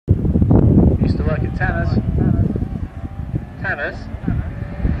Tanners?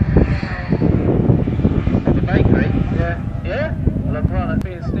 At the bakery? Yeah. Yeah? Well, I'm trying to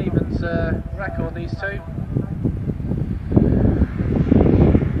be in Stephen's record, these two.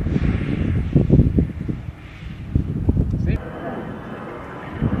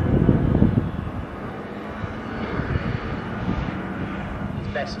 His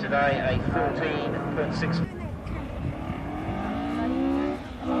best today, a 14.6.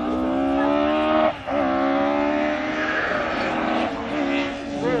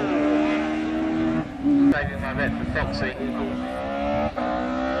 Saving my bet for Foxy.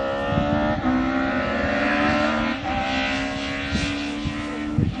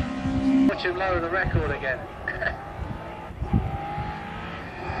 Watch him lower the record again.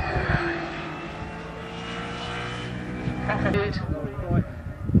 Profited.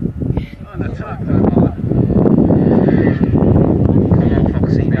 On the top. Come on,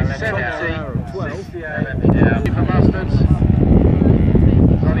 Foxy. Now let me down. 68. Let me down. For Mustards.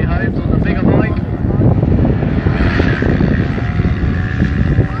 Ronnie Holmes on the bigger bike.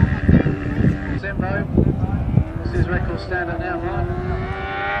 Simbo. What's his record standard now, Ryan?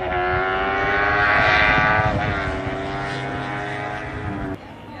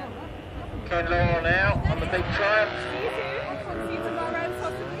 Ken Law now on the big Triumph.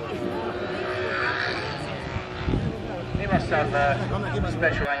 He must have a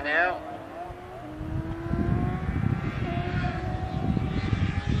special way now.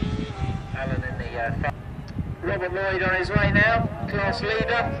 Alan in the Robert Lloyd on his way now, class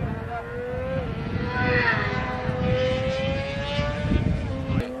leader.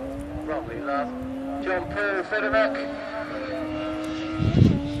 Probably love. John Pearl, Federer.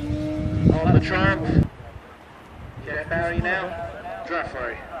 On the Triumph. Jeff Barry now.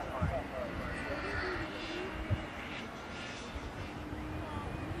 Draffrey.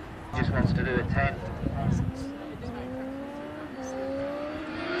 Just wants to do a 10.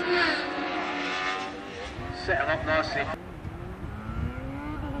 Set him up nicely.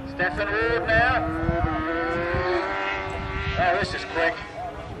 Stefan Ward now. Oh, this is quick.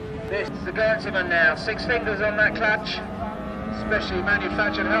 This is the Gertman now. 6 fingers on that clutch. Specially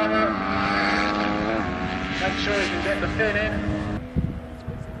manufactured helmet. Make sure you can get the fin in.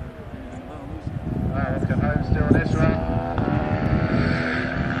 Wow, look at Holmes doing this run.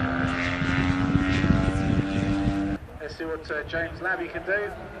 Let's see what James Labby can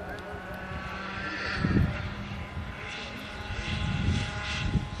do.